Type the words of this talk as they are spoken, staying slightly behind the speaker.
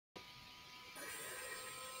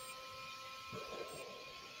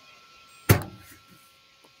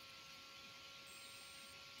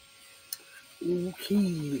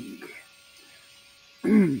Okay.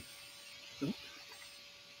 Here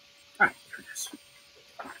it is.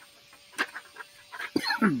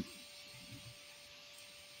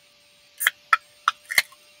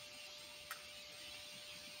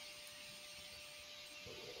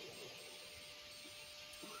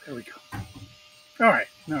 There we go. All right,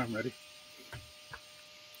 now I'm ready.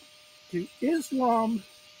 Do Islam,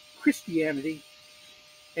 Christianity,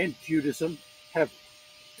 and Judaism have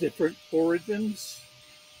different origins?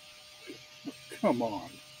 Come on.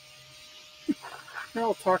 They're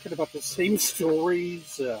all talking about the same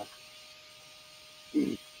stories.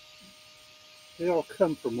 They all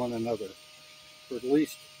come from one another, or at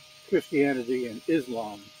least Christianity and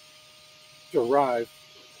Islam derive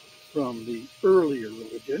from the earlier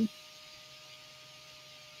religion.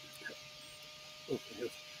 Okay.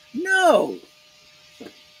 No!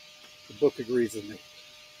 The book agrees with me.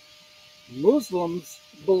 Muslims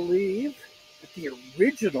believe that the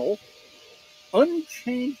original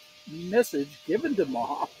unchanged message given to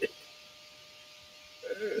Muhammad,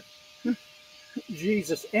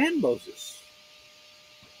 Jesus, and Moses,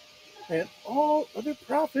 and all other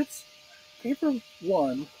prophets came from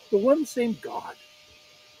the one same God.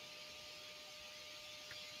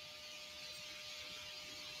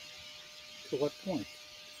 To what point?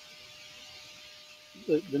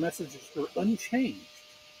 The messages were unchanged.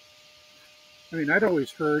 I mean, I'd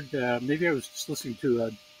always heard, maybe I was just listening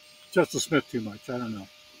to Justice Smith too much, I don't know.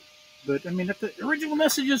 But, I mean, if the original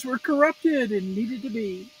messages were corrupted and needed to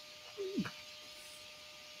be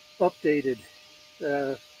updated,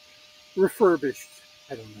 refurbished,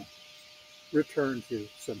 I don't know, returned to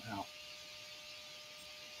somehow.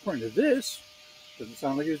 According to this, doesn't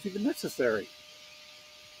sound like it was even necessary.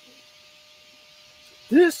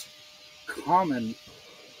 This common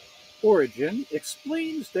origin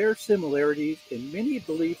explains their similarities in many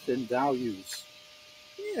beliefs and values.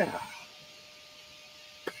 Yeah.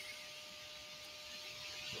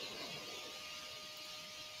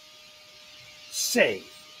 Say,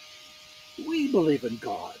 we believe in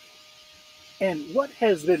God and what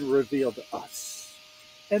has been revealed to us,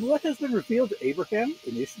 and what has been revealed to Abraham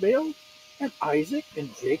and Ishmael and Isaac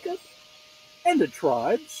and Jacob and the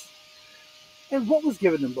tribes, and what was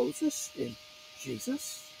given to Moses and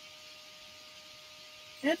Jesus,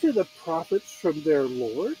 and to the prophets from their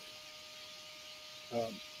Lord.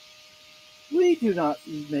 We do not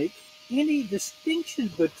make any distinction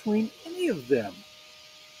between any of them.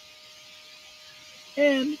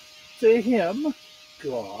 And to him,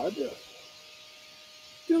 God,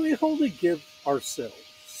 do we wholly give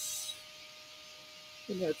ourselves.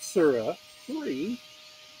 And that's Surah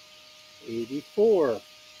 3:84.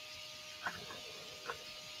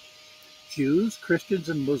 Jews, Christians,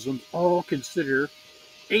 and Muslims all consider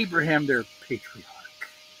Abraham their patriarch.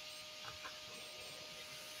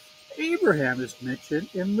 Abraham is mentioned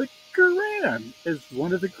in the Quran as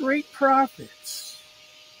one of the great prophets.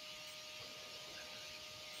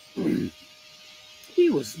 He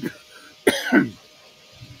was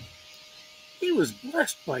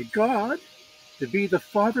blessed by God to be the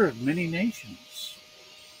father of many nations.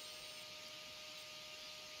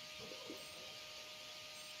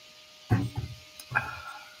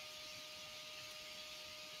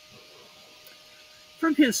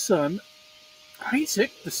 From his son,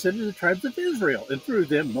 Isaac descended the tribes of Israel, and through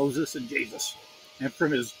them Moses and Jesus. And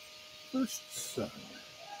from his first son,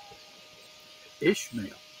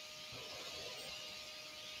 Ishmael,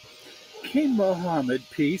 came Muhammad,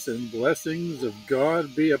 peace and blessings of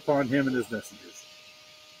God be upon him and his messengers.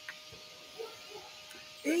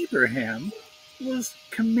 Abraham was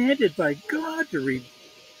commanded by God to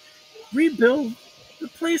rebuild the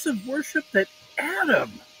place of worship that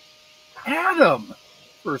Adam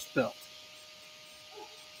first built.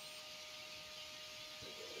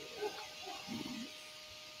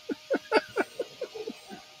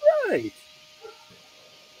 Right.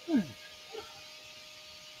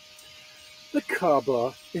 The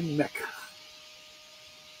Kaaba in Mecca.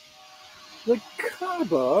 The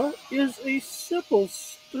Kaaba is a simple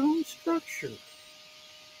stone structure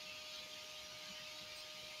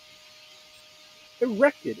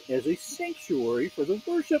erected as a sanctuary for the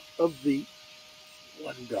worship of the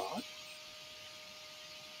one God.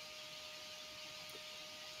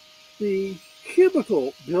 The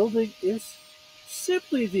cubical building is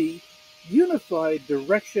simply the unified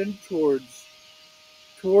direction toward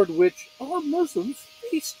which all Muslims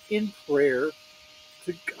face in prayer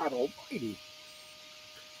to God Almighty.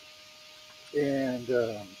 And,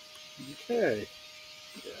 okay.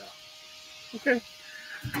 Yeah. Okay.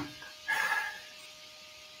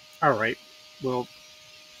 All right. Well,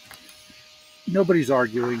 nobody's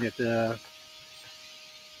arguing that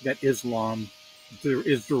that Islam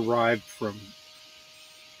is derived from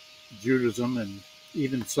Judaism and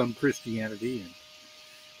even some Christianity and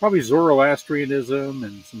probably Zoroastrianism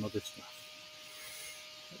and some other stuff.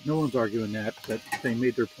 No one's arguing that, but they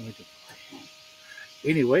made their point.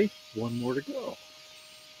 Anyway, one more to go.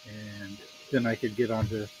 And then I could get on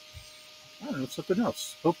to, I don't know, something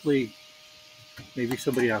else. Hopefully, maybe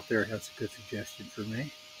somebody out there has a good suggestion for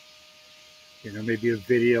me. You know, maybe a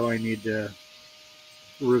video I need to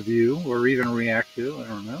review or even react to. I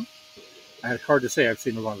don't know. It's hard to say. I've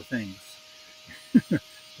seen a lot of things.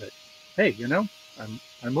 But hey, you know,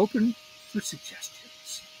 I'm open for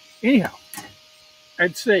suggestions. Anyhow,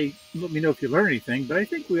 I'd say let me know if you learn anything, but I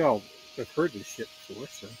think we all have heard this shit before.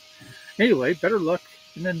 So anyway, better luck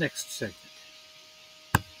in the next segment.